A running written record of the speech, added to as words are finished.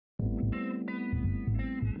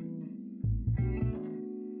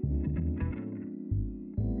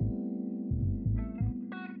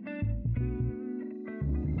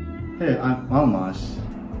Hey, I'm Almaz,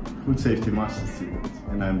 Food Safety Master student,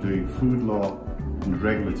 and I'm doing Food Law and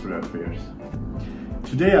Regulatory Affairs.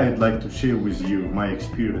 Today I'd like to share with you my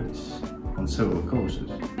experience on several courses.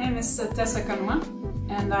 My name is Tessa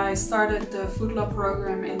and I started the Food Law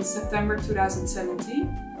program in September 2017.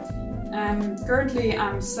 And currently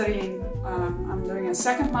I'm studying, I'm doing a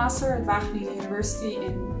second master at Wageningen University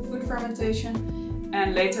in food fermentation,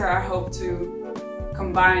 and later I hope to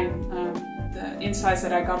combine the insights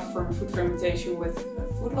that I got from food fermentation with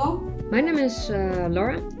food law. My name is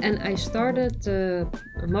Laura, and I started a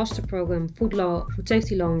master program Food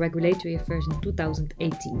Safety Law and Regulatory Affairs in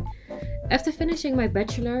 2018. After finishing my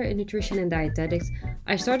bachelor in nutrition and dietetics,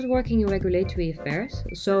 I started working in regulatory affairs.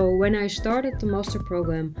 So when I started the master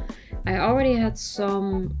program, I already had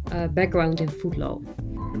some background in food law.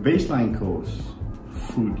 The baseline course,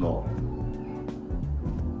 Food Law.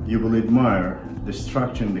 You will admire the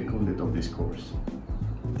structure and the content of this course.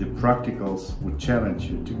 The practicals would challenge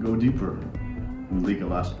you to go deeper in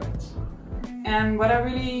legal aspects. And what I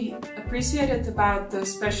really appreciated about the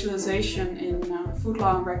specialization in food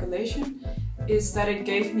law and regulation is that it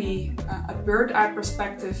gave me a bird's-eye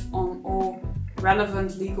perspective on all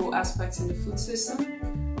relevant legal aspects in the food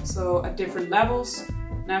system. So at different levels,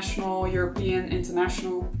 national, European,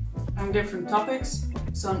 international, on different topics.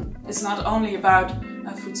 So it's not only about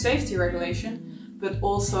food safety regulation, but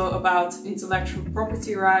also about intellectual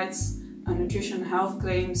property rights, nutrition and health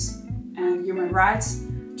claims, and human rights,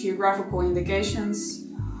 geographical indications,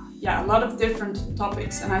 a lot of different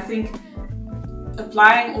topics. And I think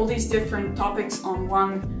applying all these different topics on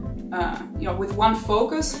one, with one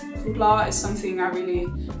focus, food law, is something I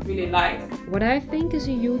really like. What I think is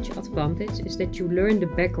a huge advantage is that you learn the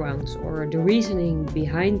backgrounds or the reasoning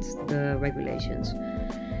behind the regulations.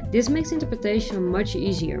 This makes interpretation much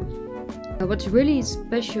easier. What's really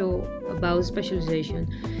special about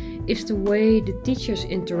specialization is the way the teachers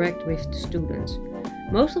interact with the students.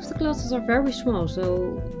 Most of the classes are very small,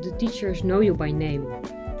 so the teachers know you by name.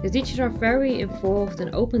 The teachers are very involved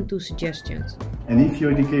and open to suggestions. And if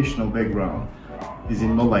your educational background is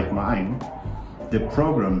in law like mine, the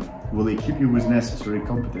program will equip you with necessary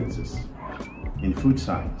competences in food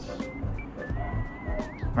science.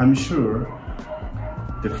 I'm sure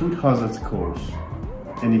the food hazards course,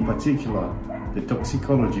 and in particular the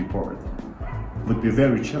toxicology part, would be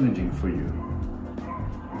very challenging for you.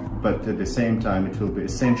 But at the same time it will be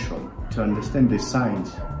essential to understand the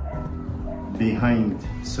science behind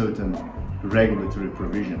certain regulatory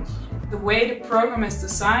provisions. The way the program is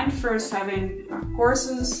designed, first having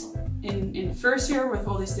courses in the first year with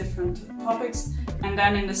all these different topics, and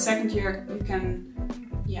then in the second year you can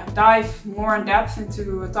dive more in depth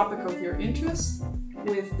into a topic of your interest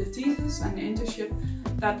with the thesis and the internship.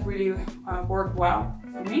 That really worked well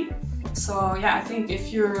for me. So I think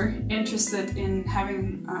if you're interested in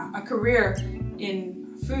having a career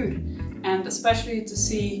in food, and especially to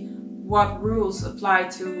see what rules apply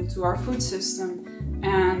to our food system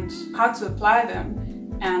and how to apply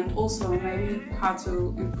them, and also maybe how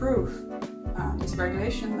to improve this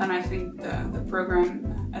regulation, then I think the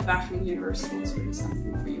program at Wageningen University is really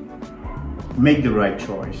something for you. Make the right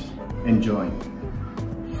choice and join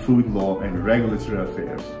Food Law and Regulatory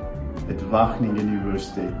Affairs at Wageningen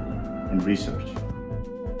University Research.